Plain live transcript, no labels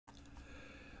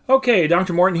Okay,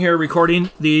 Dr. Morton here recording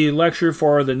the lecture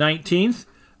for the 19th.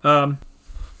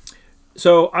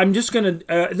 So I'm just going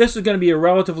to, this is going to be a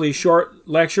relatively short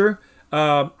lecture.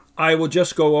 I will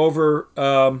just go over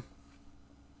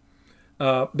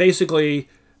basically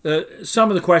some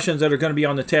of the questions that are going to be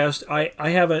on the test. I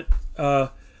haven't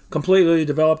completely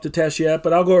developed the test yet,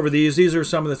 but I'll go over these. These are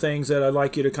some of the things that I'd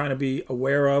like you to kind of be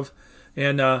aware of.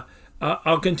 And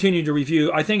I'll continue to review.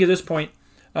 I think at this point,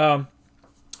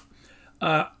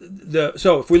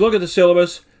 so if we look at the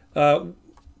syllabus,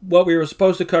 what we were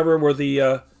supposed to cover were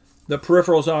the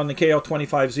peripherals on the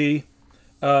KL25Z,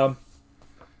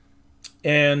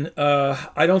 and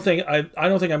I don't think I'm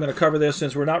going to cover this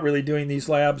since we're not really doing these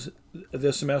labs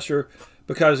this semester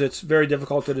because it's very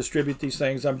difficult to distribute these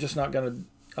things. I'm just not going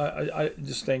to. I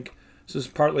just think this is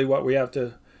partly what we have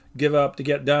to give up to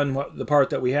get done the part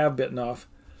that we have bitten off.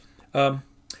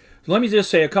 Let me just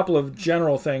say a couple of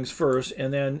general things first,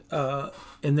 and then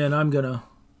I'm gonna.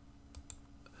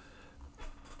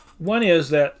 One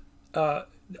is that there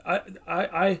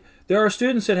are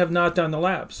students that have not done the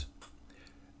labs.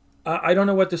 I don't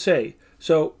know what to say,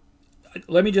 so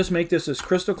let me just make this as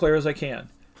crystal clear as I can.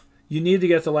 You need to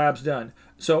get the labs done.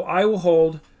 So I will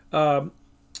hold a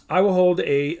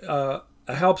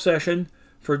help session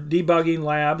for debugging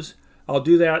labs. I'll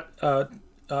do that.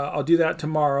 I'll do that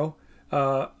tomorrow.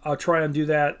 I'll try and do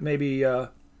that maybe at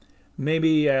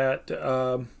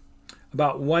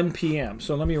about 1 p.m.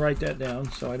 So let me write that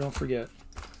down so I don't forget.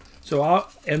 So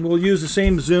we'll use the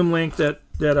same Zoom link that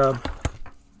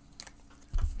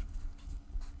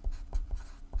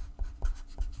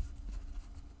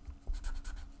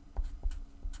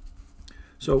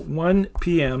so 1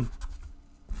 p.m.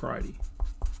 Friday,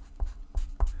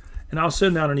 and I'll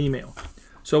send out an email.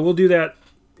 So we'll do that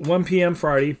 1 p.m.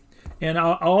 Friday. And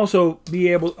I'll also be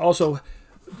able to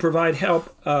provide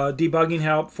help, debugging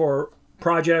help for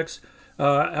projects.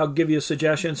 I'll give you a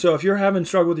suggestion. So if you're having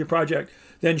trouble with your project,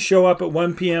 then show up at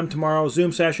 1 p.m. tomorrow,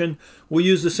 Zoom session. We'll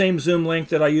use the same Zoom link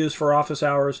that I use for office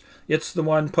hours. It's the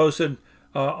one posted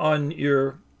on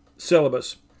your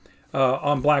syllabus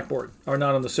on Blackboard, or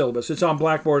not on the syllabus. It's on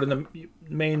Blackboard in the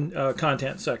main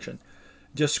content section.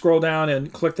 Just scroll down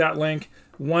and click that link,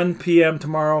 1 p.m.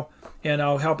 tomorrow, and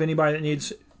I'll help anybody that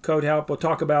needs code help. We'll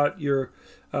talk about your,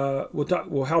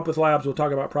 we'll help with labs. We'll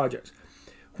talk about projects.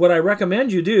 What I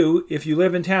recommend you do if you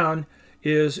live in town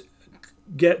is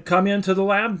come into the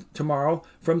lab tomorrow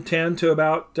from 10 to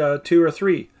about 2 or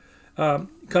 3. Come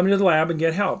into the lab and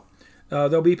get help.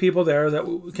 There'll be people there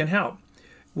that can help.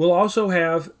 We'll also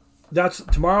have,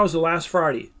 tomorrow's the last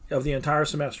Friday of the entire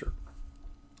semester.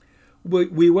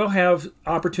 We will have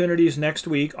opportunities next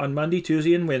week on Monday,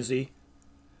 Tuesday, and Wednesday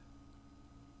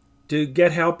to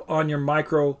get help on your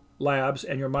micro labs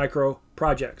and your micro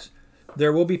projects.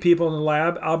 There will be people in the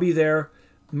lab. I'll be there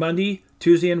Monday,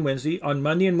 Tuesday, and Wednesday. On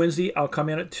Monday and Wednesday, I'll come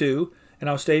in at 2, and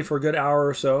I'll stay for a good hour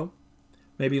or so,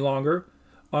 maybe longer.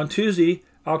 On Tuesday,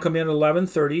 I'll come in at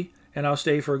 11:30, and I'll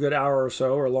stay for a good hour or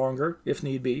so, or longer, if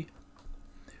need be.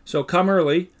 So come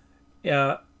early.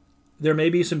 There may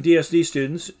be some DSD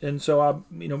students, and so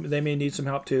they may need some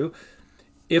help too.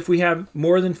 If we have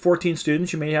more than 14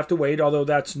 students, you may have to wait, although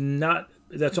that's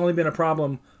only been a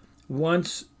problem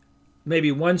once,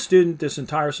 maybe one student this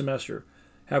entire semester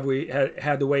have we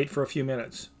had to wait for a few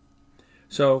minutes.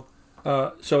 So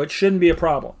it shouldn't be a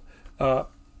problem.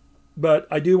 But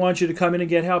I do want you to come in and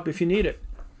get help if you need it.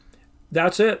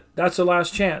 That's it. That's the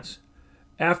last chance.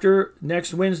 After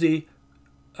next Wednesday,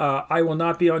 I will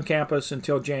not be on campus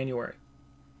until January.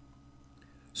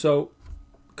 So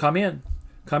come in.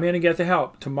 Come in and get the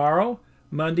help. Tomorrow,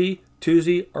 Monday,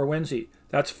 Tuesday, or Wednesday.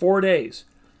 That's 4 days.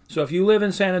 So if you live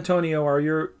in San Antonio or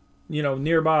you're,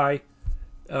 nearby,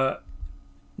 not,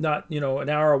 an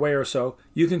hour away or so,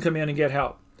 you can come in and get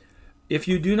help. If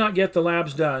you do not get the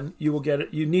labs done, you will get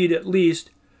it. You need at least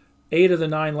 8 of the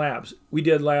 9 labs. We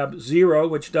did lab 0,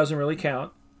 which doesn't really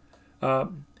count.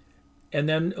 And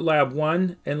then lab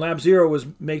 1, and lab 0 was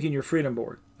making your Freedom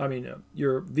board.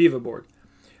 Your Viva board.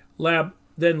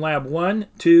 Then lab 1,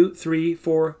 2, 3,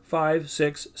 4, 5,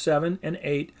 6, 7, and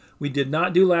 8. We did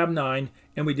not do lab 9,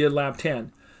 and we did lab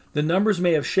 10. The numbers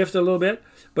may have shifted a little bit,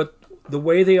 but the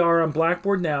way they are on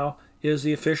Blackboard now is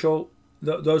the official.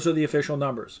 Those are the official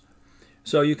numbers.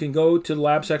 So you can go to the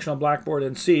lab section on Blackboard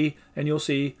and you'll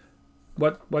see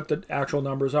what the actual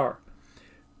numbers are.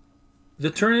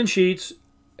 The turn-in sheets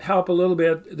help a little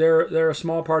bit. They're a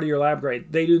small part of your lab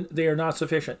grade. They are not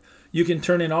sufficient. You can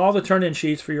turn in all the turn-in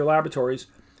sheets for your laboratories,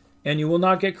 and you will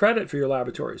not get credit for your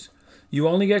laboratories. You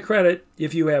only get credit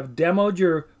if you have demoed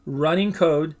your running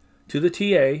code to the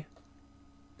TA,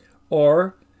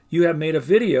 or you have made a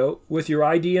video with your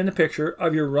ID in the picture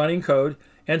of your running code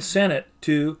and sent it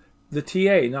to the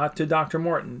TA, not to Dr.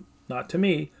 Morton, not to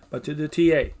me, but to the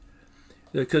TA,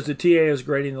 because the TA is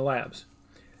grading the labs.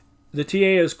 The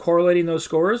TA is correlating those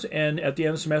scores, and at the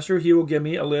end of the semester, he will give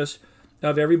me a list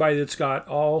of everybody that's got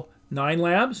all 9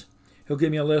 labs. He'll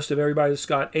give me a list of everybody that's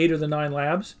got 8 of the 9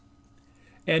 labs,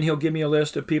 and he'll give me a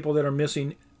list of people that are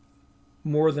missing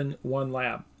more than 1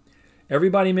 lab.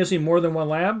 Everybody missing more than 1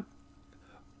 lab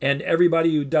and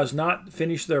everybody who does not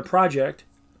finish their project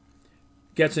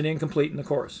gets an incomplete in the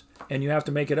course. And you have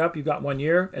to make it up. You've got 1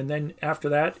 year, and then after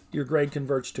that, your grade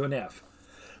converts to an F.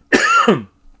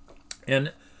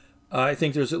 And I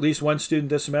think there's at least one student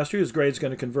this semester whose grade is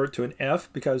going to convert to an F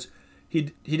because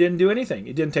he didn't do anything.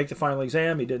 He didn't take the final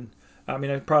exam. He didn't. I mean,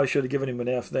 I probably should have given him an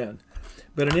F then.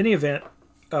 But in any event,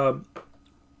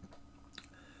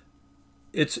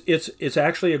 it's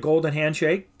actually a golden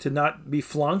handshake to not be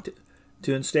flunked,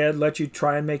 to instead let you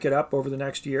try and make it up over the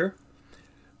next year.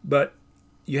 But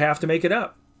you have to make it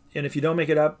up. And if you don't make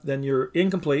it up, then your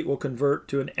incomplete will convert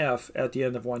to an F at the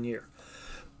end of 1 year.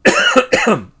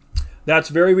 That's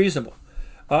very reasonable.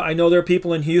 I know there are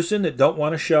people in Houston that don't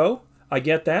want to show. I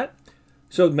get that.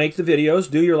 So make the videos,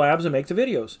 do your labs, and make the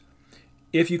videos.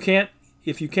 If you can't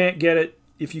get it,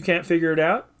 if you can't figure it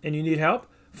out and you need help,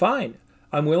 fine.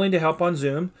 I'm willing to help on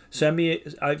Zoom. Send me.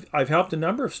 I've helped a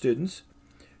number of students.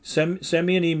 Send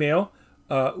me an email.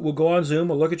 We'll go on Zoom.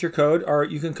 We'll look at your code, or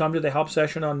you can come to the help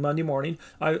session on Monday morning.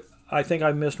 I think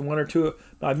I missed 1 or 2.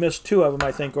 I've missed 2 of them,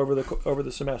 I think, over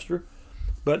the semester,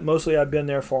 but mostly I've been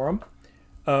there for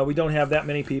them. We don't have that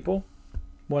many people.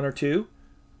 1 or 2,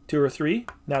 2 or 3.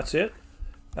 That's it.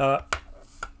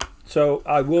 So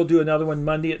I will do another one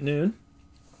Monday at noon.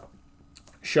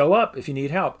 Show up if you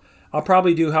need help. I'll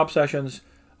probably do help sessions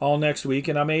all next week,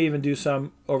 and I may even do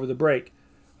some over the break.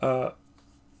 I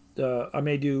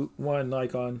may do one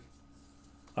like on,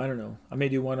 I don't know. I may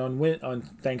do one on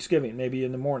Thanksgiving, maybe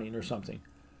in the morning or something.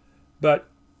 But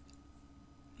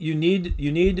you need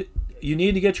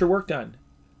to get your work done.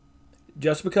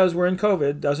 Just because we're in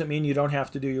COVID doesn't mean you don't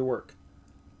have to do your work.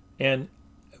 And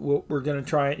we're going to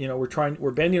try.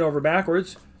 We're bending over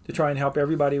backwards to try and help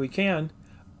everybody we can.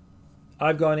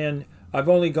 I've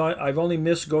only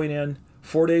missed going in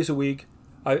 4 days a week.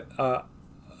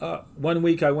 1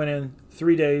 week I went in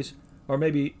 3 days, or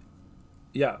maybe,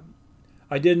 yeah,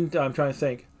 I didn't. I'm trying to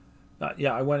think.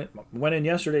 Yeah, I went in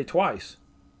yesterday twice.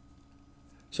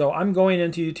 So I'm going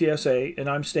into UTSA and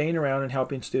I'm staying around and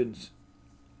helping students,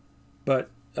 but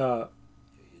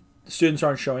students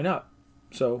aren't showing up.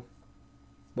 So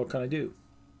what can I do?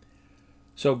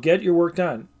 So get your work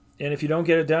done, and if you don't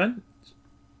get it done,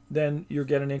 then you're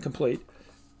getting incomplete.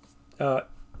 Yeah,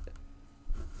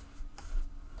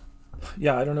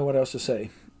 I don't know what else to say.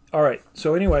 All right.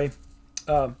 So anyway,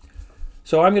 so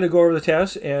I'm going to go over the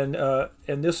test, and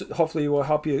this hopefully will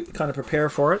help you kind of prepare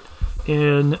for it.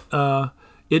 And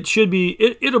it should be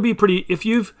it'll be pretty. If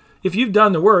you've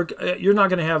done the work, you're not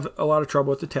going to have a lot of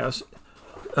trouble with the test.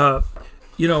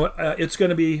 It's going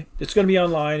to be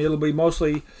online. It'll be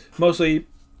mostly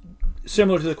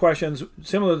similar to the questions,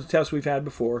 similar to the tests we've had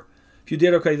before. If you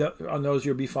did okay on those,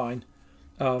 you'll be fine.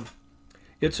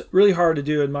 It's really hard to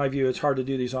do, in my view. It's hard to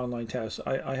do these online tests.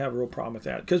 I have a real problem with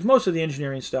that because most of the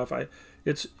engineering stuff,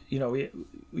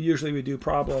 usually we do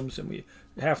problems and we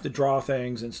have to draw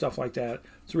things and stuff like that.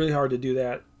 It's really hard to do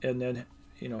that and then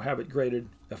have it graded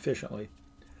efficiently.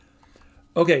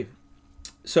 Okay,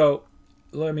 so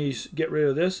let me get rid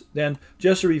of this. Then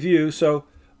just a review. So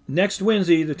next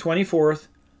Wednesday, the 24th,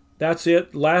 that's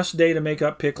it. Last day to make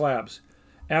up pick labs.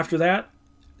 After that,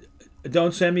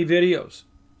 don't send me videos.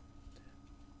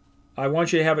 I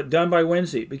want you to have it done by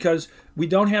Wednesday because we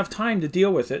don't have time to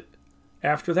deal with it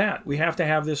after that. We have to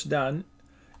have this done.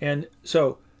 And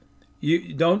so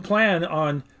you don't plan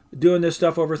on doing this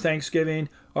stuff over Thanksgiving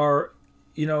or,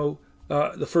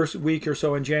 the first week or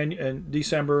so in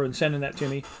December and sending that to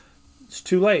me. It's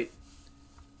too late.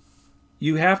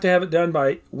 You have to have it done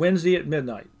by Wednesday at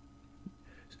midnight.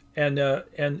 And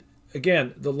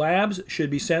again, the labs should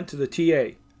be sent to the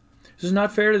TA. This is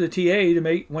not fair to the TA to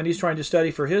make, when he's trying to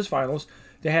study for his finals,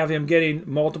 to have him getting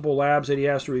multiple labs that he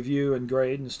has to review and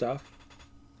grade and stuff.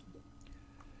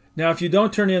 Now, if you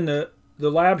don't turn in the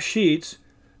lab sheets,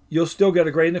 you'll still get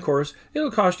a grade in the course. It'll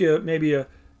cost you maybe a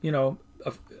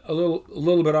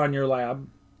little bit on your lab.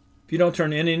 If you don't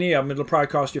turn in any of them, it'll probably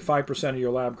cost you 5% of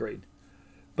your lab grade.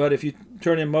 But if you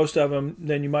turn in most of them,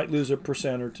 then you might lose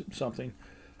 1% or something.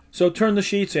 So turn the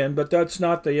sheets in, but that's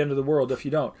not the end of the world if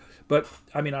you don't. But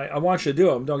I mean, I want you to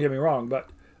do them. Don't get me wrong.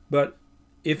 But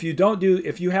if you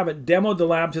haven't demoed the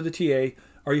lab to the TA,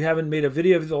 or you haven't made a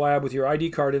video of the lab with your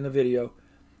ID card in the video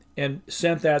and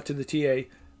sent that to the TA,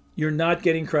 you're not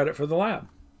getting credit for the lab.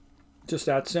 Just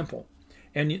that simple.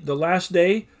 And the last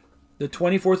day, the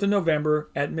 24th of November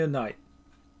at midnight.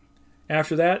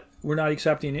 After that, we're not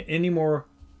accepting any more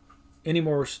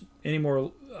videos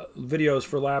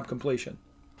for lab completion.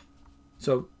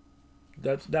 So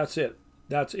that's it.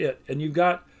 That's it. And you've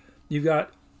got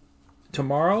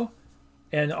tomorrow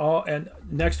and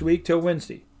next week till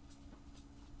Wednesday.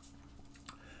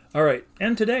 All right,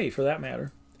 and today for that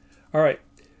matter. All right.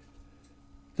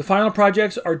 The final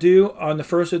projects are due on the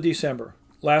 1st of December,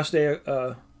 last day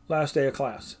of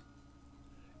class,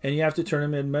 and you have to turn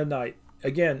them in midnight.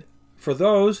 Again, for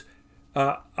those,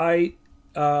 I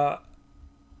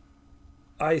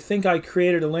think I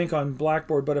created a link on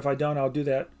Blackboard, but if I don't, I'll do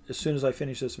that as soon as I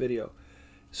finish this video.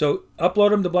 So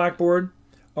upload them to Blackboard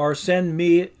or send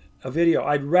me a video.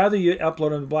 I'd rather you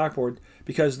upload them to Blackboard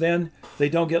because then they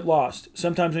don't get lost.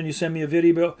 Sometimes when you send me a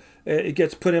video, it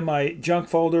gets put in my junk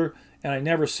folder and I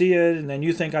never see it, and then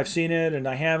you think I've seen it and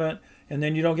I haven't, and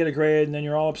then you don't get a grade, and then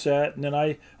you're all upset, and then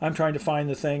I'm trying to find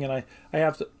the thing, and I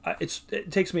have to.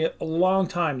 It takes me a long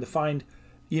time to find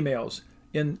emails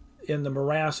in the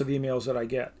morass of emails that I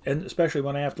get, and especially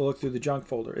when I have to look through the junk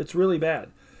folder. It's really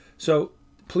bad. So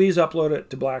please upload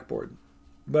it to Blackboard.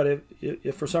 But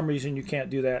if for some reason you can't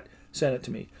do that, send it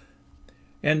to me.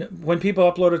 And when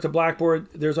people upload it to Blackboard,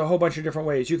 there's a whole bunch of different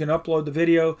ways. You can upload the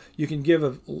video. You can give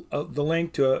the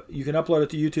link to you can upload it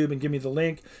to YouTube and give me the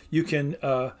link. You can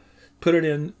put it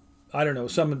in, I don't know,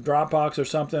 some Dropbox or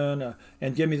something,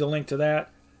 and give me the link to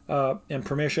that and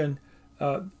permission.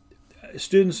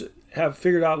 Students have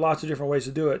figured out lots of different ways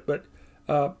to do it, but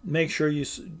make sure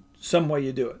some way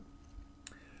you do it.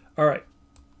 All right.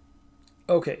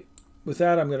 Okay. With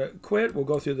that, I'm going to quit. We'll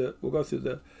go through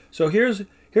the. So here's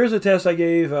a test I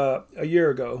gave a year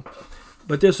ago,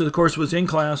 but this of course was in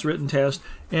class written test,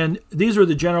 and these were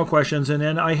the general questions, and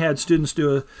then I had students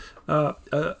do a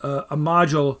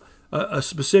module, a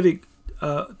specific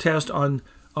test on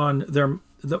one of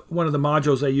the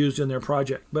modules they used in their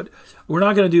project. But we're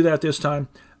not going to do that this time.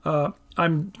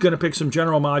 I'm going to pick some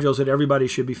general modules that everybody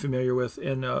should be familiar with,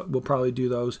 and we'll probably do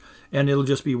those, and it'll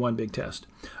just be one big test.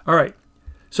 All right.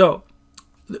 So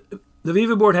the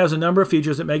Viva board has a number of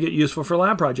features that make it useful for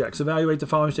lab projects. Evaluate the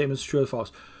following statements, true or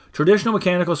false. Traditional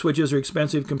mechanical switches are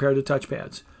expensive compared to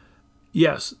touchpads.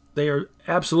 Yes, they are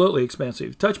absolutely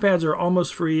expensive. Touchpads are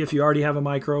almost free if you already have a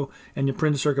micro and you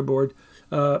print a circuit board.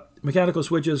 Mechanical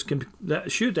switches can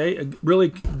shoot a really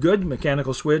good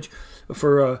mechanical switch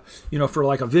for for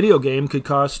like a video game could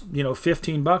cost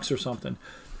 $15 or something.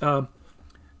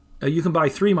 You can buy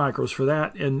 3 micros for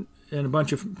that and a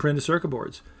bunch of printed circuit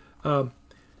boards.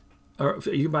 Or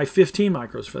you can buy 15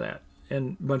 micros for that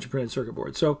and a bunch of printed circuit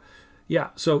boards. So yeah,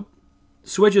 so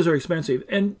switches are expensive,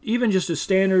 and even just a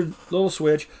standard little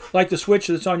switch like the switch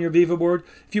that's on your Viva board,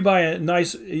 if you buy a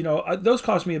nice, those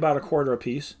cost me about $1/4 a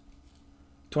piece.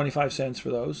 25 cents for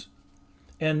those,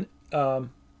 and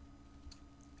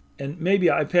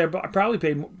maybe I probably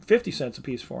paid 50 cents a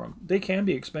piece for them. They can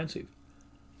be expensive.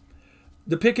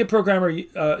 The Pickett programmer,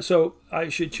 so I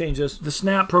should change this. The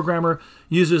Snap programmer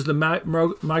uses the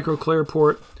micro clear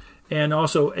port and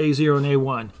also A0 and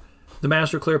A1, the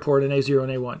master clear port and A0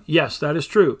 and A1. Yes, that is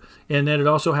true, and then it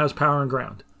also has power and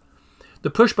ground. The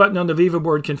push button on the Viva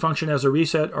board can function as a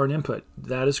reset or an input.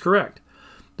 That is correct.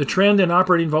 The trend in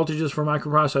operating voltages for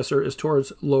microprocessor is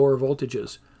towards lower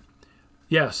voltages.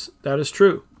 Yes, that is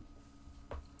true.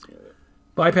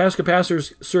 Bypass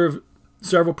capacitors serve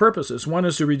several purposes. One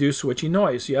is to reduce switching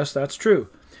noise. Yes, that's true.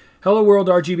 Hello World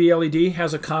RGB LED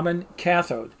has a common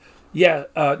cathode. Yeah,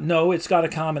 no, it's got a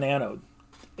common anode.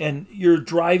 And you're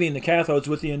driving the cathodes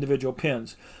with the individual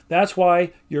pins. That's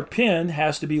why your pin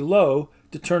has to be low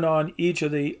to turn on each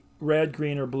of the red,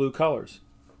 green, or blue colors.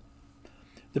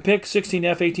 The PIC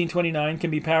 16F1829 can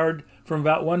be powered from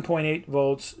about 1.8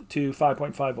 volts to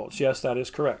 5.5 volts. Yes, that is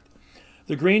correct.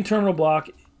 The green terminal block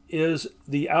is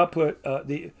the output.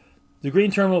 The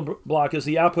green terminal block is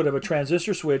the output of a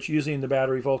transistor switch using the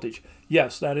battery voltage.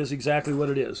 Yes, that is exactly what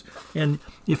it is. And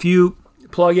if you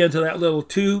plug into that little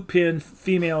 2-pin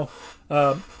female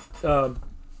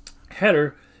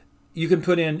header, you can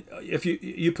put in, if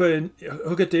you put in,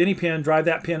 hook it to any pin, drive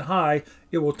that pin high,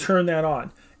 it will turn that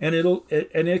on. And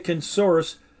it can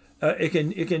source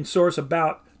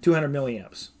about 200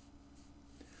 milliamps.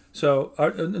 So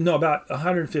no, about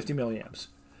 150 milliamps.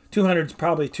 200 is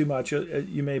probably too much.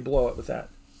 You may blow it with that.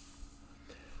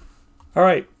 All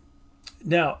right.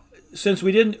 Now, since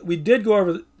we did go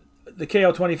over the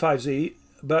KL25Z,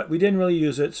 but we didn't really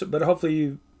use it. So, but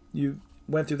hopefully you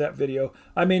went through that video.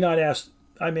 I may not ask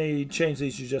may change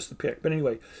these to just the PIC. But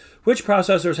anyway, which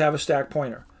processors have a stack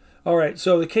pointer? All right,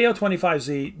 so the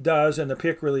KO25Z does, and the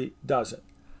PIC really doesn't.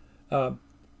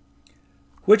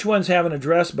 Which ones have an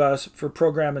address bus for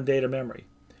program and data memory?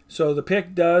 So the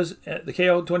PIC does. The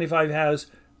KO25 has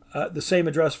the same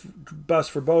address bus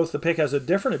for both. The PIC has a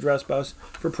different address bus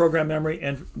for program memory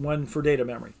and one for data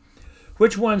memory.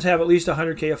 Which ones have at least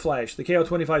 100K of flash? The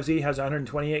KO25Z has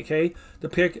 128K. The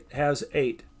PIC has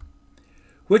 8.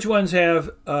 Which ones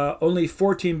have only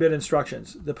 14-bit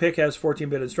instructions? The PIC has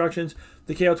 14-bit instructions.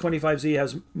 The KO25Z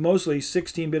has mostly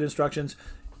 16-bit instructions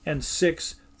and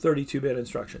 6 32-bit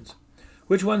instructions.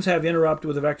 Which ones have interrupt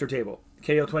with a vector table?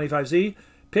 KO25Z.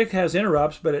 PIC has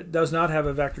interrupts, but it does not have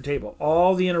a vector table.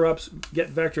 All the interrupts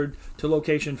get vectored to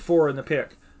location 4 in the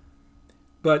PIC.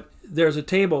 But there's a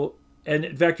table, and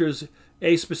it vectors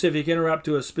a specific interrupt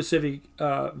to a specific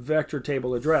vector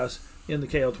table address in the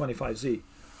KO25Z.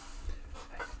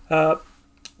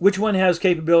 Which one has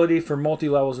capability for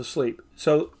multi-levels of sleep?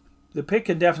 So the PIC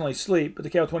can definitely sleep, but the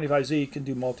KO25Z can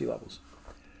do multi-levels.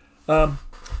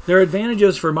 There are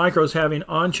advantages for micros having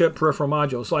on-chip peripheral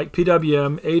modules like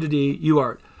PWM, A to D,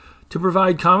 UART to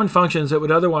provide common functions that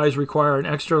would otherwise require an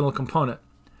external component.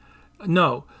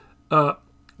 No.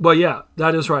 Well, yeah,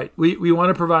 that is right. We want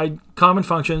to provide common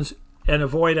functions and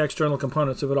avoid external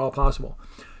components if at all possible.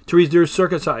 To reduce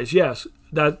circuit size, yes,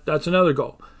 that's another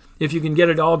goal. If you can get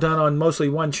it all done on mostly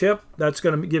one chip, that's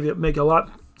going to make a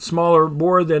lot smaller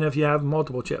board than if you have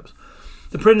multiple chips.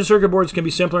 The printed circuit boards can be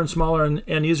simpler and smaller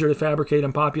and easier to fabricate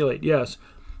and populate. Yes,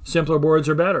 simpler boards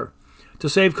are better. To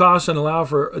save costs and allow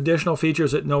for additional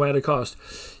features at no added cost.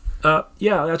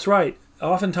 Yeah, that's right.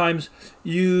 Oftentimes,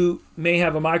 you may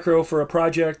have a micro for a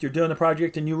project, you're doing the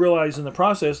project, and you realize in the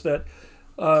process that,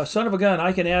 son of a gun,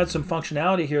 I can add some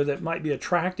functionality here that might be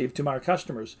attractive to my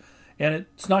customers. And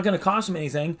it's not going to cost them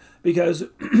anything because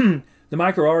the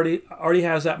micro already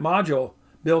has that module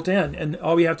built in, and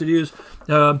all we have to do is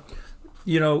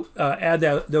add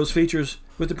those features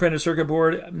with the printed circuit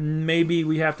board. Maybe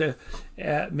we have to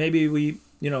maybe we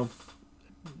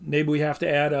have to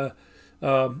add a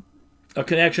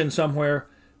connection somewhere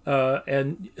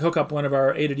and hook up one of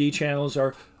our A to D channels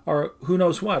or who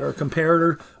knows what, or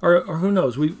comparator, or who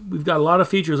knows. We've got a lot of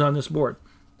features on this board.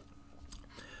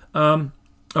 All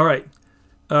right.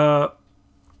 To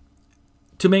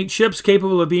make chips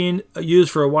capable of being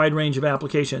used for a wide range of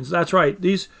applications. That's right.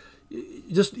 Just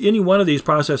any one of these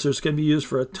processors can be used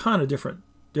for a ton of different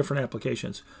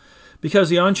applications. Because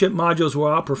the on-chip modules will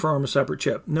outperform a separate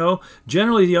chip. No,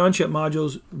 generally the on-chip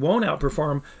modules won't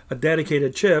outperform a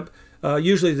dedicated chip.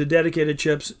 Usually the dedicated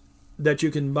chips that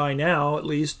you can buy now, at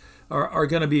least, are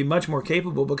going to be much more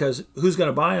capable, because who's going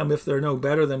to buy them if they're no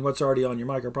better than what's already on your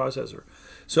microprocessor?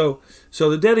 So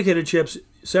the dedicated chips,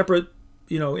 separate,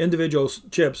 individual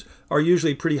chips, are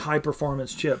usually pretty high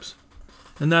performance chips.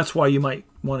 And that's why you might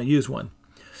want to use one.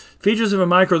 Features of a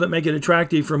micro that make it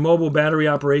attractive for mobile battery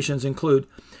operations include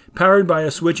powered by a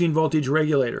switching voltage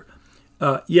regulator.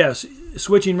 Yes,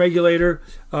 switching regulator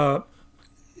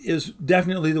is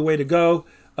definitely the way to go.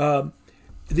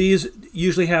 These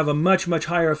usually have a much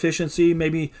higher efficiency,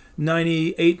 maybe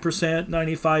 98%,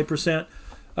 95%,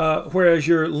 whereas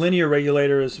your linear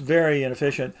regulator is very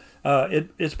inefficient.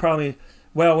 It's probably,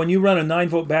 well, when you run a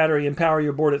 9-volt battery and power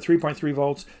your board at 3.3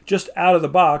 volts, just out of the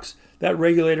box, that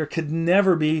regulator could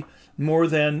never be more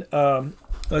than,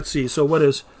 let's see, so what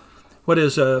is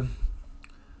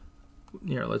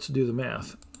here, let's do the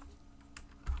math.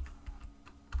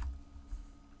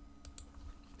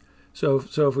 So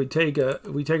if we take our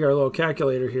little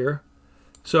calculator here,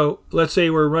 so let's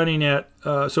say we're running at,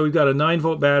 so we've got a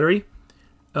 9-volt battery,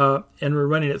 and we're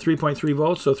running at 3.3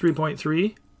 volts, so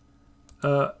 3.3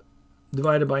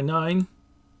 divided by 9.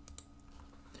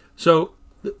 So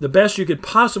the best you could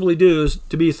possibly do is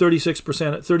to be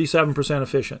 37%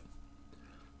 efficient.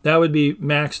 That would be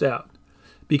maxed out,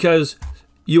 because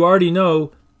you already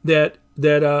know that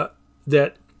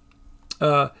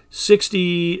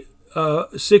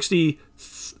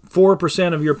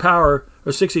 64% of your power,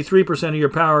 or 63% of your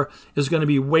power, is going to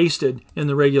be wasted in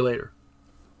the regulator.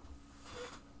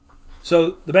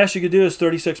 So the best you could do is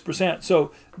 36%.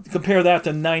 So compare that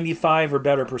to 95 or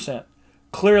better percent.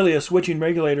 Clearly, a switching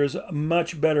regulator is a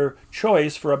much better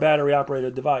choice for a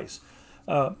battery-operated device.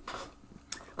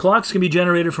 Clocks can be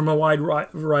generated from a wide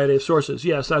variety of sources.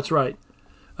 Yes, that's right.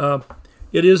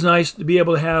 It is nice to be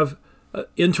able to have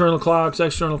internal clocks,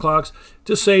 external clocks,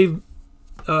 to save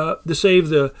the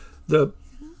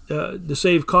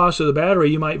cost of the battery.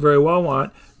 You might very well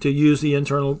want to use the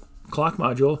internal clock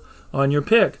module on your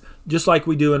PIC, just like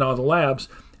we do in all the labs.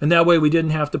 And that way we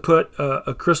didn't have to put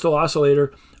a crystal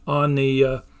oscillator on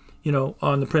the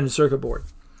on the printed circuit board.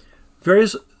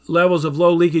 Various levels of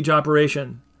low leakage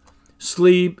operation.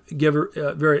 Sleep,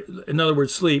 in other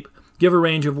words, sleep, give a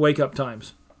range of wake-up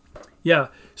times. Yeah,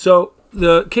 so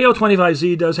the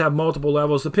KO25Z does have multiple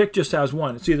levels. The PIC just has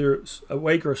one. It's either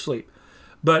awake or sleep.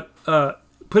 But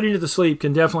putting it to sleep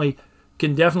can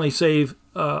definitely save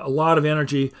a lot of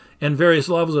energy, and various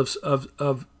levels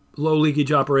of low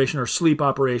leakage operation or sleep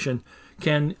operation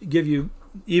can give you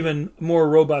even more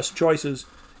robust choices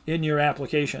in your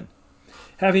application.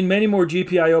 Having many more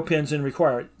GPIO pins than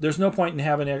required. There's no point in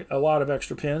having a lot of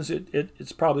extra pins.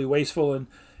 It's probably wasteful,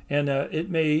 and it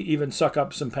may even suck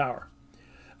up some power.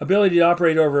 Ability to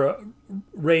operate over a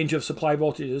range of supply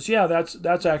voltages. Yeah,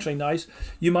 that's actually nice.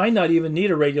 You might not even need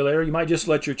a regulator. You might just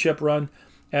let your chip run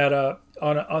at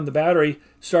on the battery.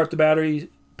 Start the battery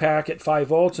pack at 5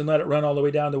 volts and let it run all the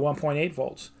way down to 1.8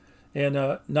 volts,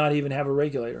 and not even have a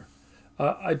regulator.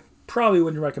 I probably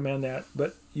wouldn't recommend that,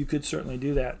 but you could certainly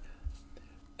do that.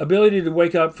 Ability to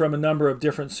wake up from a number of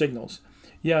different signals.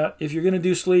 Yeah, if you're going to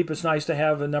do sleep, it's nice to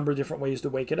have a number of different ways to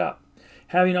wake it up.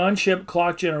 Having on-chip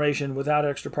clock generation without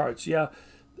extra parts. Yeah,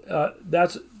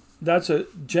 that's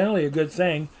generally a good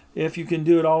thing. If you can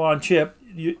do it all on chip,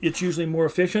 it's usually more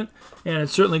efficient, and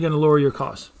it's certainly going to lower your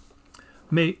costs.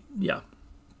 Yeah.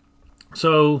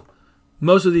 So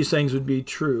most of these things would be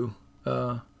true,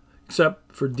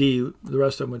 except for D. The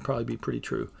rest of them would probably be pretty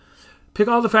true. Pick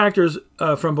all the factors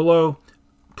from below,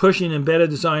 pushing embedded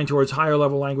design towards higher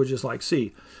level languages like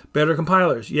C. Better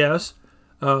compilers, yes.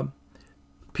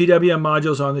 PWM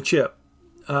modules on the chip,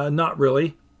 not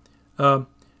really.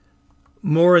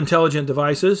 More intelligent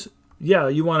devices, yeah,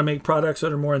 you want to make products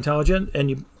that are more intelligent, and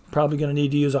you're probably going to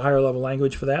need to use a higher level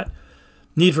language for that.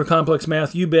 Need for complex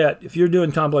math, you bet. If you're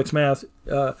doing complex math,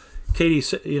 Katie,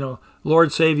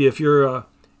 Lord save you if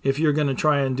you're going to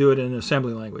try and do it in an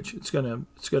assembly language. It's going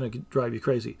to drive you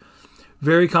crazy.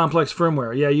 Very complex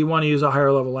firmware. Yeah, you want to use a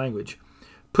higher level language.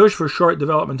 Push for short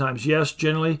development times. Yes,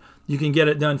 generally you can get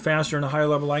it done faster in a higher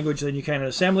level language than you can in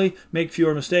assembly, make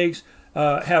fewer mistakes,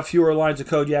 have fewer lines of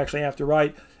code you actually have to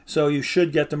write, so you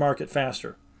should get to market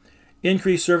faster.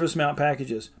 Increase service mount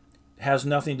packages. Has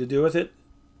nothing to do with it,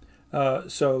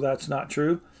 so that's not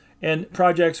true. And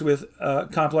projects with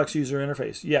complex user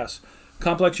interface. Yes,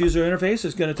 complex user interface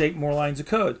is going to take more lines of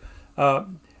code.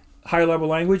 Higher level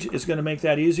language is going to make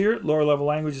that easier. Lower level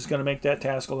language is going to make that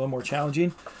task a little more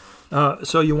challenging.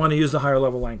 So you want to use the higher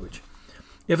level language.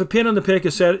 If a pin on the PIC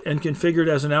is set and configured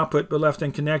as an output but left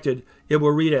unconnected, it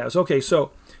will read as. Okay,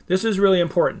 so this is really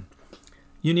important.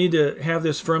 You need to have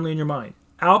this firmly in your mind.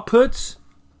 Outputs,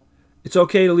 it's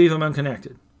okay to leave them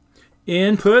unconnected.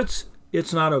 Inputs,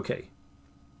 it's not okay.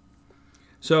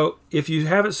 So if you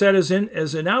have it set as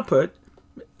an output,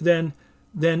 then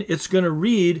it's going to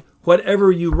read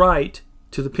whatever you write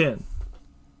to the pin.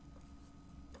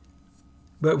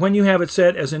 But when you have it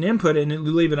set as an input and you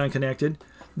leave it unconnected,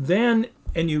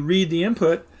 and you read the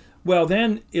input, well,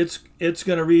 then it's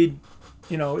going to read,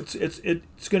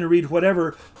 it's going to read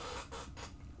whatever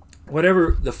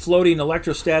the floating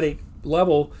electrostatic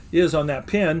level is on that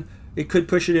pin. It could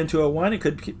push it into a 1.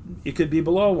 It could be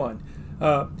below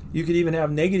 1. You could even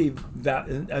have a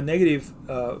negative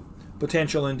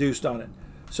potential induced on it.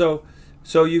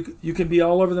 So you can be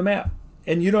all over the map,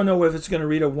 and you don't know if it's going to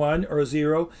read a 1 or a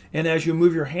 0. And as you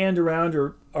move your hand around,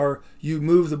 or you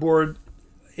move the board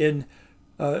in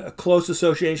a close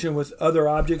association with other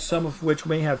objects, some of which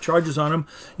may have charges on them,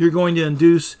 you're going to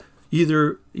induce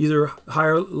either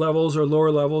higher levels or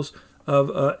lower levels of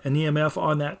an EMF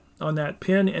on that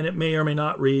pin, and it may or may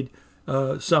not read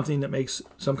something that makes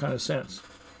some kind of sense.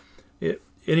 Yeah,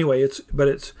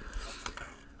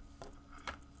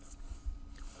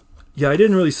 I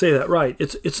didn't really say that right.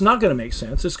 It's not going to make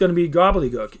sense. It's going to be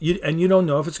gobbledygook, and you don't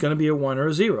know if it's going to be a 1 or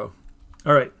a 0.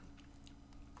 All right.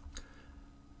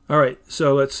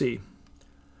 So let's see.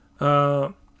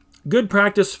 Good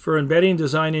practice for embedding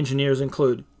design engineers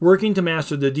include working to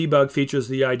master the debug features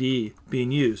of the IDE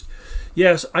being used.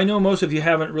 Yes, I know most of you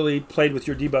haven't really played with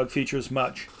your debug features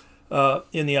much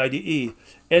in the IDE,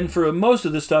 and for most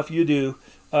of the stuff you do,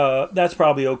 that's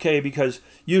probably okay, because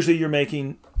usually you're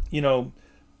making,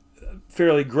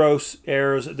 fairly gross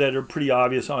errors that are pretty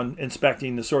obvious on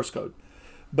inspecting the source code.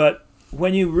 But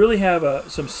when you really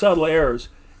have some subtle errors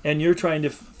and you're trying to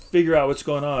figure out what's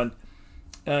going on,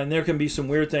 and there can be some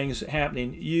weird things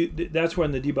happening, that's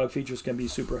when the debug features can be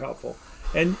super helpful.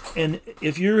 And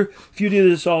if you do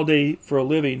this all day for a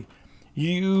living,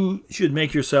 you should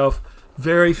make yourself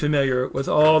very familiar with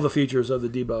all the features of the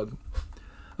debug.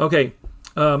 Okay.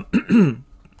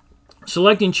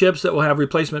 Selecting chips that will have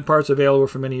replacement parts available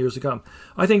for many years to come.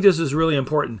 I think this is really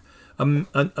important.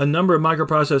 a number of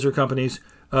microprocessor companies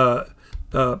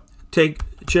take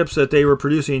chips that they were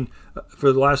producing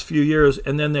for the last few years,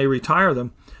 and then they retire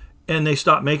them, and they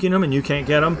stop making them, and you can't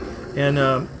get them,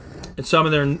 and some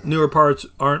of their newer parts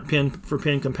aren't pin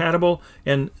compatible,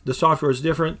 and the software is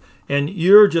different, and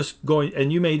you're just going,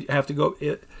 and you may have to go,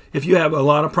 if you have a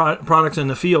lot of products in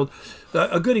the field.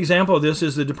 A good example of this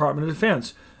is the Department of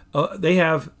Defense. They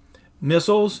have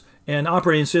missiles and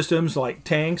operating systems like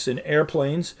tanks and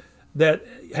airplanes that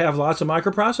have lots of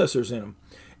microprocessors in them.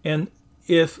 And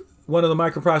if one of the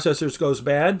microprocessors goes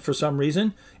bad for some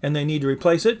reason and they need to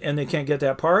replace it and they can't get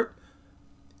that part,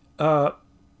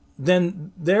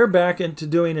 then they're back into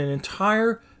doing an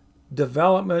entire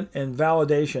development and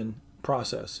validation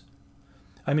process.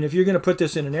 I mean, if you're going to put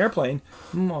this in an airplane,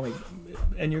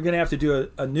 and you're going to have to do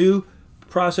a new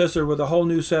processor with a whole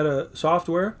new set of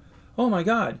software, oh my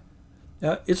God.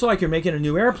 It's like you're making a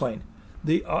new airplane.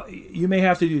 You may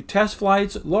have to do test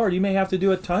flights. Lord, you may have to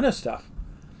do a ton of stuff.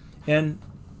 And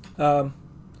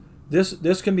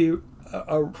this can be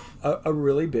a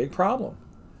really big problem.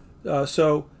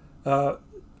 So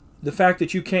the fact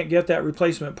that you can't get that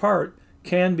replacement part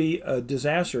can be a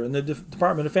disaster. And the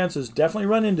Department of Defense has definitely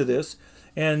run into this.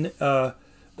 And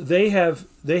they have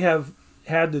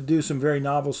had to do some very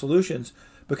novel solutions,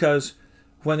 because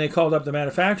when they called up the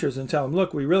manufacturers and tell them,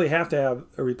 look, we really have to have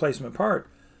a replacement part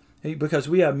because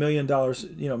we have $1 million,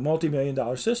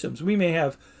 multi-million-dollar systems. We may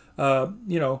have,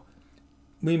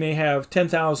 we may have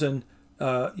 10,000,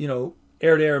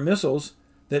 air-to-air missiles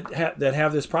that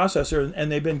have this processor,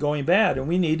 and they've been going bad, and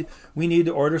we need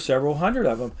to order several hundred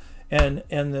of them. And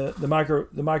the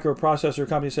microprocessor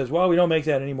company says, well, we don't make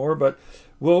that anymore, but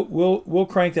we'll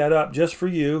crank that up just for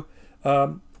you.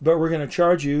 But we're going to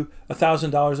charge you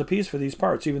 $1,000 a piece for these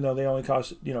parts, even though they only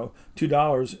cost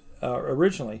 $2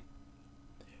 originally.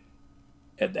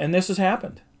 And this has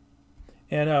happened.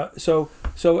 And so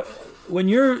when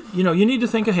you're you need to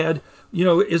think ahead.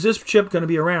 Is this chip going to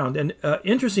be around? And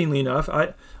interestingly enough,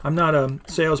 I'm not a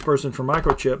salesperson for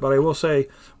Microchip, but I will say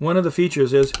one of the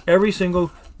features is every single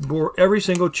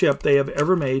chip they have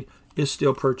ever made is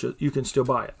still purchased. You can still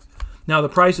buy it. Now the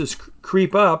prices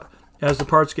creep up as the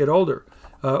parts get older.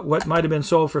 What might have been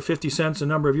sold for 50 cents a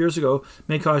number of years ago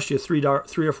may cost you $3 or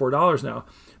 $4 now,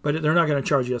 but they're not going to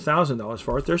charge you $1,000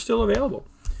 for it. They're still available.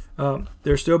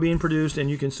 They're still being produced, and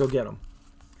you can still get them.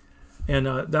 And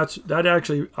that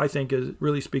actually, I think,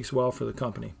 really speaks well for the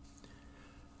company.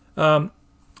 All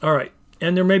right,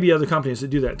 and there may be other companies that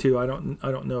do that too. I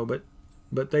don't know,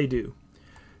 but they do.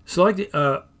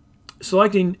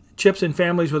 Selecting chips in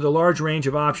families with a large range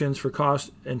of options for cost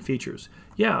and features.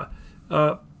 Yeah.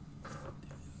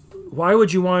 Why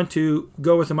would you want to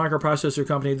go with a microprocessor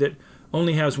company that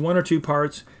only has one or two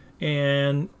parts,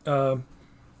 and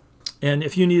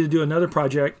if you need to do another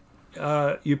project,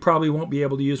 you probably won't be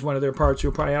able to use one of their parts.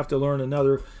 You'll probably have to learn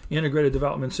another integrated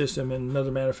development system and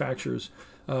another manufacturer's,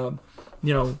 all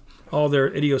their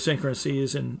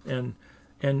idiosyncrasies, and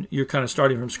you're kind of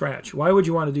starting from scratch. Why would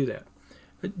you want to do that?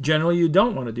 Generally, you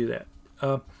don't want to do that.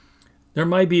 There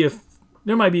might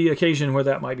be occasion where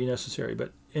that might be necessary,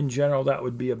 but in general, that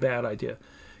would be a bad idea.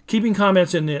 Keeping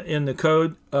comments in the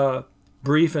code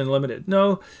brief and limited.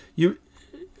 No,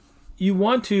 you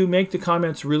want to make the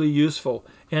comments really useful.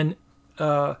 And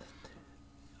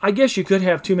I guess you could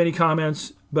have too many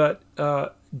comments, but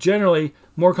generally,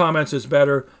 more comments is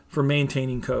better for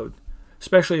maintaining code,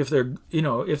 especially if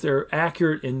they're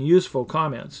accurate and useful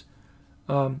comments.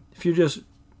 If you're just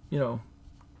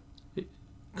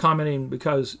commenting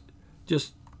because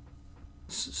just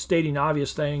stating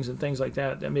obvious things and things like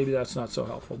that, then maybe that's not so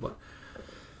helpful. But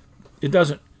it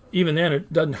doesn't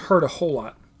hurt a whole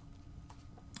lot.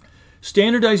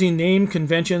 Standardizing name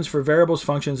conventions for variables,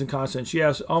 functions, and constants.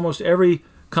 Yes, almost every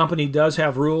company does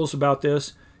have rules about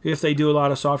this if they do a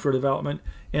lot of software development,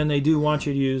 and they do want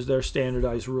you to use their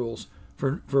standardized rules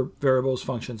for variables,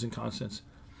 functions, and constants.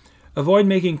 Avoid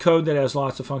making code that has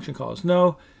lots of function calls.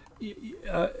 No,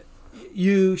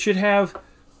 you should have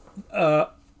the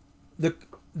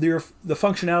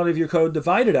functionality of your code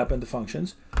divided up into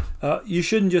functions. You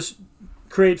shouldn't just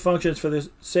create functions for the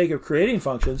sake of creating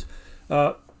functions,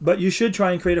 but you should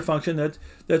try and create a function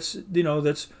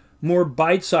that's more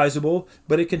bite-sizable,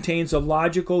 but it contains a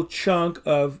logical chunk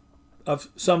of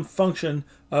some function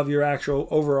of your actual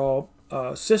overall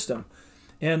system.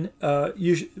 And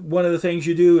one of the things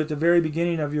you do at the very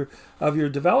beginning of your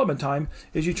development time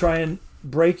is you try and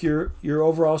break your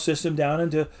overall system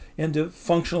down into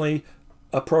functionally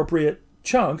appropriate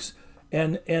chunks,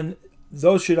 and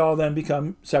those should all then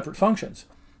become separate functions,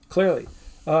 clearly,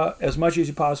 as much as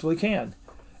you possibly can.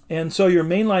 And so your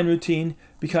mainline routine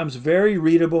becomes very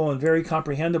readable and very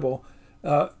comprehensible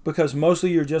because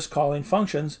mostly you're just calling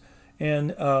functions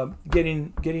and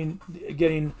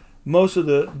getting most of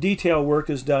the detail work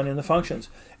is done in the functions.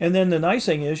 And then the nice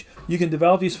thing is you can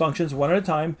develop these functions one at a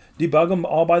time, debug them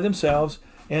all by themselves,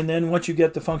 and then once you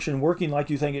get the function working like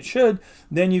you think it should,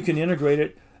 then you can integrate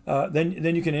it.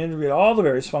 Then you can integrate all the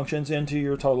various functions into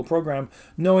your total program,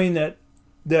 knowing that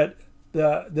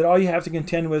all you have to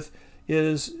contend with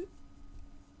is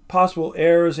possible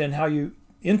errors in how you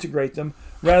integrate them,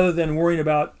 rather than worrying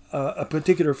about a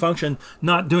particular function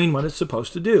not doing what it's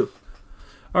supposed to do.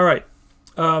 All right.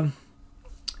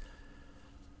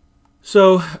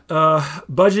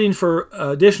 Budgeting for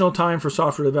additional time for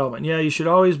software development. Yeah, you should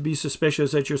always be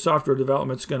suspicious that your software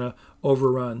development's going to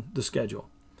overrun the schedule.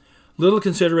 Little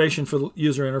consideration for the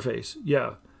user interface.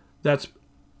 Yeah, that's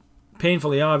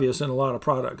painfully obvious in a lot of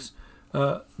products.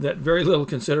 That very little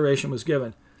consideration was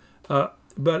given.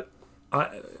 But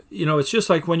it's just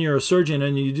like when you're a surgeon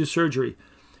and you do surgery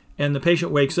and the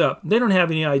patient wakes up. They don't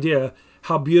have any idea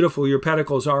how beautiful your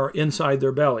pedicles are inside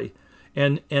their belly,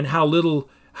 and how little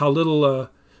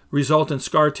resultant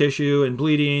scar tissue and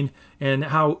bleeding, and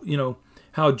how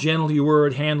gentle you were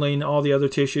at handling all the other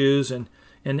tissues, and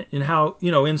how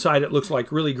inside it looks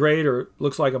like really great, or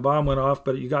looks like a bomb went off,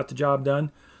 but you got the job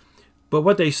done. But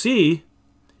what they see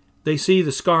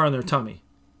the scar on their tummy,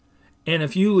 and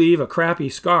if you leave a crappy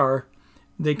scar,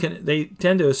 they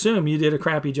tend to assume you did a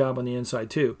crappy job on the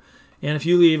inside too. And if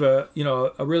you leave a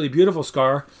really beautiful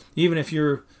scar, even if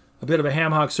you're a bit of a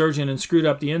ham hock surgeon and screwed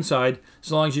up the inside,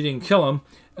 as long as you didn't kill them,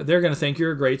 they're going to think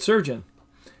you're a great surgeon.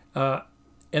 And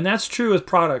that's true with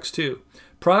products too.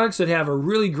 Products that have a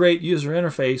really great user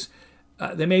interface,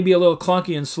 they may be a little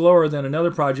clunky and slower than another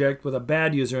project with a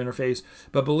bad user interface,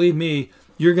 but believe me,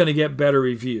 you're going to get better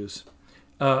reviews.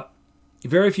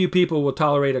 Very few people will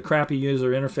tolerate a crappy user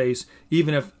interface,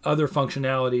 even if other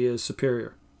functionality is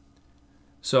superior.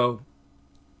 So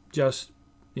just,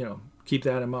 keep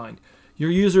that in mind. Your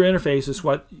user interface is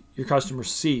what your customer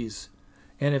sees.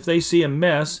 And if they see a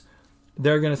mess,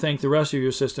 they're going to think the rest of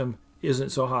your system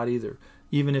isn't so hot either.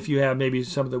 Even if you have maybe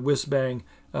some of the whiz-bang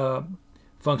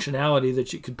functionality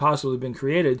that could possibly have been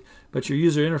created, but your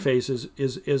user interface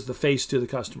is the face to the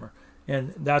customer.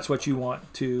 And that's what you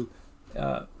want to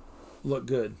look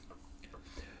good.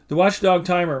 The watchdog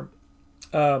timer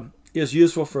is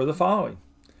useful for the following.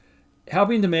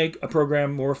 Helping to make a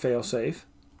program more fail-safe.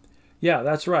 Yeah,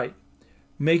 that's right.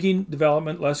 Making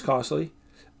development less costly.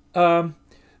 That's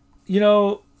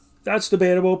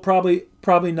debatable.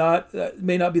 Probably not.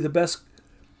 May not be the best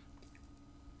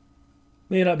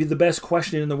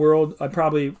question in the world. I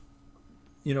probably,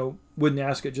 wouldn't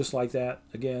ask it just like that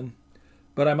again.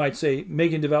 But I might say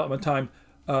making development time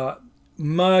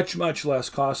much less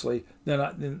costly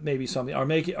than maybe something, or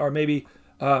maybe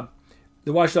the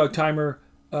watchdog timer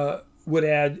would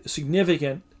add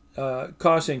significant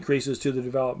cost increases to the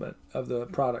development of the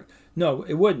product. No,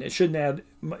 it wouldn't. It shouldn't add.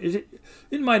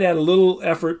 It might add a little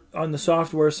effort on the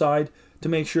software side to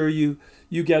make sure you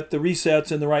get the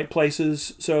resets in the right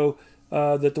places, so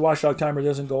that the watchdog timer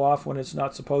doesn't go off when it's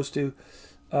not supposed to.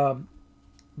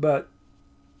 But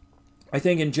I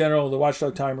think in general, the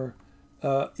watchdog timer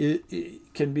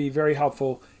it can be very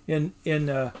helpful in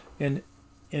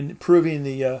improving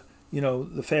the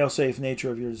the fail-safe nature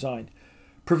of your design.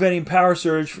 Preventing power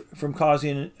surge from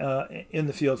causing in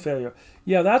the field failure.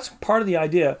 Yeah, that's part of the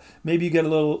idea. Maybe you get a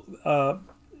little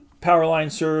power line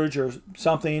surge or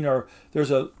something, or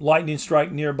there's a lightning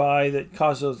strike nearby that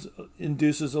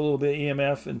induces a little bit of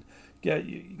EMF and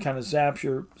kind of zaps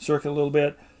your circuit a little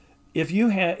bit. If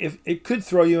it could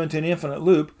throw you into an infinite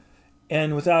loop,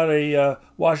 and without a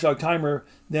watchdog timer,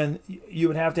 then you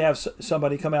would have to have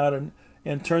somebody come out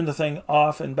and turn the thing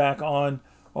off and back on,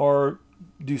 or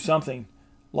do something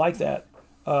like that.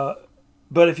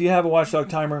 But if you have a watchdog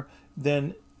timer,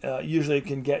 then usually it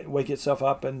can wake itself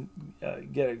up and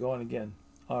get it going again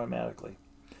automatically.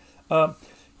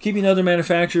 Keeping other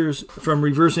manufacturers from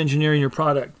reverse engineering your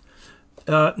product.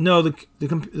 No, the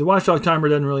watchdog timer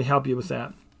doesn't really help you with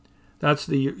that. That's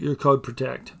your code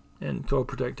protect and code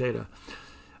protect data.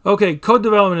 Okay, code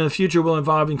development in the future will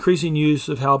involve increasing use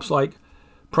of helps like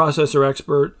Processor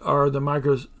Expert or the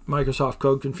Microsoft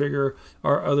Code Configurer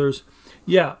or others.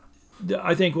 Yeah,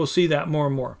 I think we'll see that more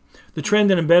and more. The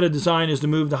trend in embedded design is to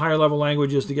move to higher level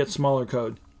languages to get smaller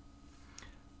code.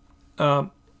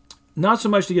 Not so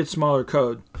much to get smaller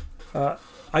code.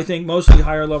 I think mostly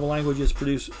higher level languages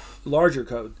produce larger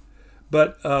code.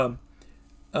 But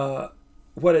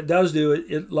what it does do,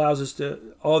 it allows us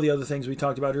to, all the other things we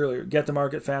talked about earlier, get to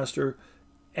market faster,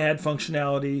 add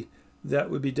functionality, that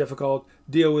would be difficult,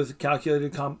 deal with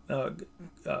calculated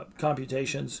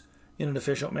computations in an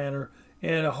efficient manner,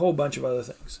 and a whole bunch of other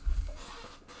things.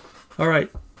 All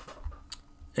right,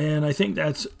 and I think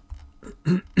that's,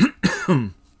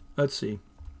 let's see.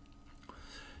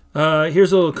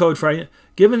 Here's a little code for you.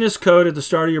 Given this code at the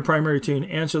start of your primary tune,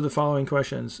 answer the following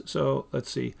questions. So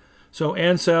let's see. So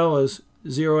AND-cell is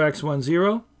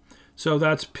 0x10, so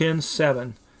that's pin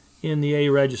 7 in the A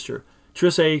register.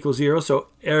 Tris A equals 0, so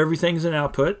everything's an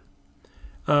output.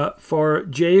 For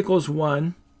J equals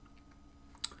 1,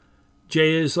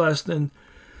 J is less than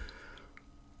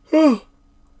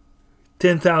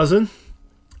 10,000.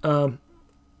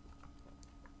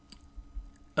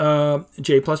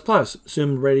 J++,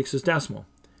 assumed radix is decimal.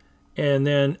 And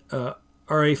then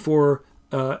RA4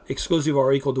 exclusive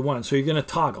R equal to 1. So you're going to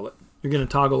toggle it. You're going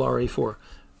to toggle RA4.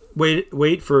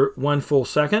 Wait for 1 full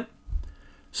second.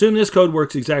 Assume this code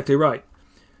works exactly right.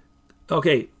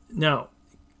 Okay, now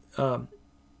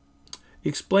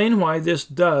explain why this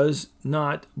does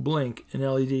not blink an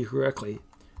LED correctly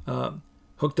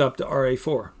hooked up to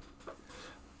RA4.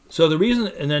 So the reason,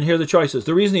 and then here are the choices.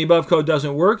 The reason the above code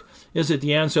doesn't work is that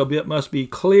the AND-cell bit must be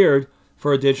cleared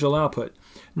for a digital output.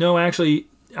 No, actually,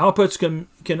 outputs can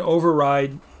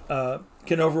override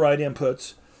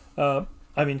inputs.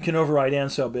 Can override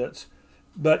AND-cell bits.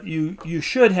 But you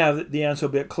should have the AND-cell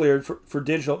bit cleared for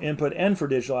digital input and for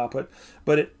digital output.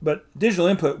 But digital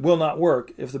input will not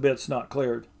work if the bit's not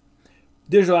cleared.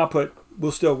 Digital output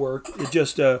will still work. It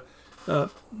just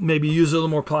maybe use a little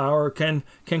more power, can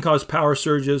cause power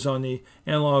surges on the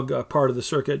analog part of the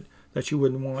circuit that you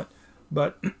wouldn't want.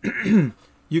 But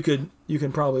you can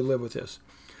probably live with this.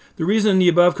 The reason the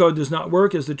above code does not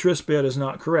work is the tris bit is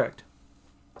not correct.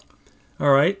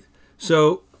 All right.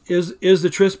 So is the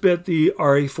tris bit the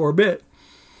RA4 bit?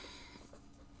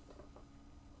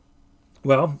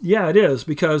 Well, yeah, it is,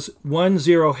 because 10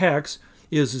 hex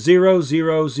is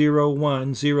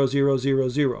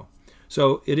 00010000.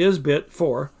 So it is bit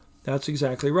 4. That's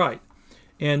exactly right.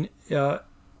 And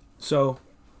so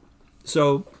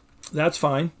that's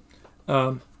fine.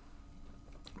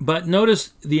 But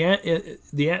notice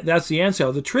that's the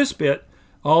AND-cell. The tris bit,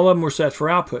 all of them were set for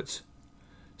outputs.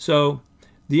 So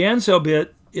the AND-cell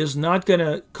bit is not going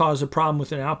to cause a problem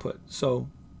with an output. So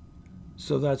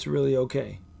that's really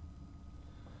okay.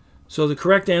 So the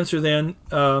correct answer then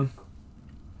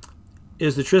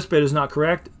is the tris bit is not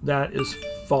correct. That is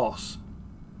false.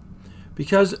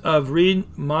 Because of read,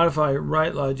 modify,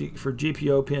 write logic for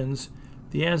GPO pins,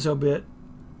 the AND-cell bit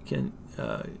can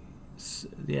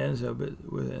the AND-cell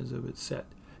bit with AND-cell bit set.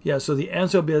 Yeah, so the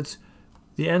AND-cell bits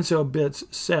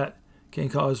set can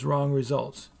cause wrong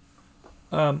results.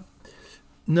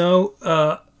 No,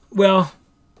 well,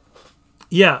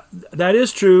 yeah, that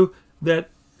is true that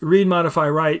read, modify,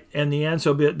 write, and the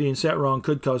AND-cell bit being set wrong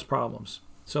could cause problems.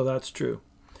 So that's true.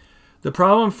 The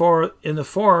problem in the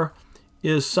 4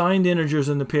 is signed integers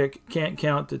in the PIC can't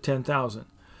count to 10,000.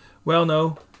 Well,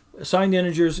 no, signed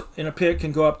integers in a PIC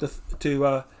can go up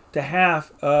to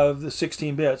half of the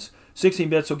 16 bits. 16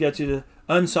 bits will get you to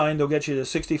unsigned, they'll get you to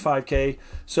 65K.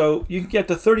 So you can get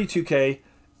to 32K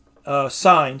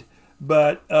signed,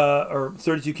 but or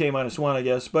 32K minus 1, I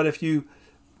guess. But if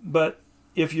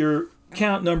your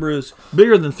count number is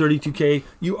bigger than 32K,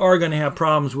 you are going to have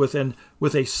problems with a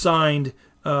signed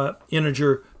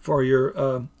integer for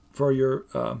your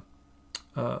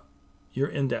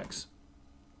index.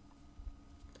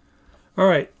 All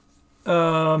right.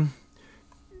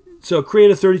 So create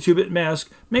a 32-bit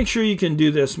mask. Make sure you can do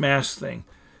this mask thing.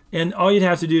 And all you'd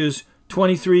have to do is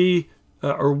 23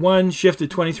 or 1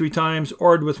 shifted 23 times,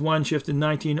 ORed with 1 shifted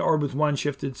 19, ORed with 1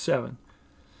 shifted 7.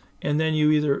 And then you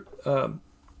either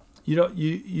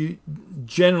you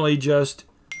generally just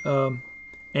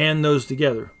AND those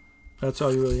together. That's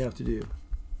all you really have to do.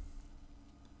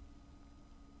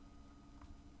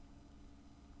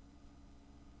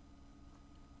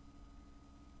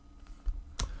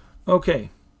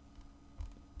 Okay.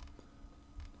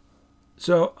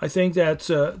 So I think that's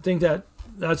all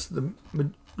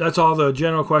the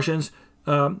general questions,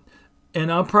 and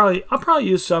I'll probably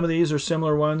use some of these or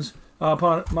similar ones.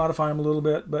 I'll modify them a little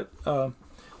bit, but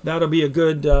that'll be a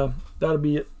good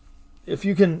if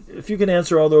you can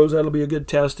answer all those, that'll be a good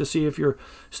test to see if you're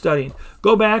studying.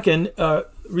 Go back and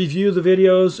review the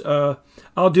videos.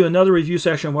 I'll do another review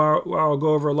session where I'll go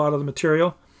over a lot of the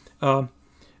material, but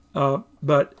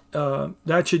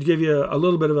that should give you a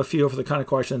little bit of a feel for the kind of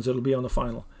questions that'll be on the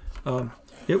final.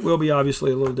 It will be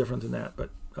obviously a little different than that, but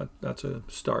that's a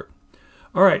start.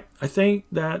 All right, I think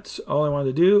that's all I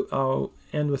wanted to do. I'll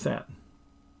end with that.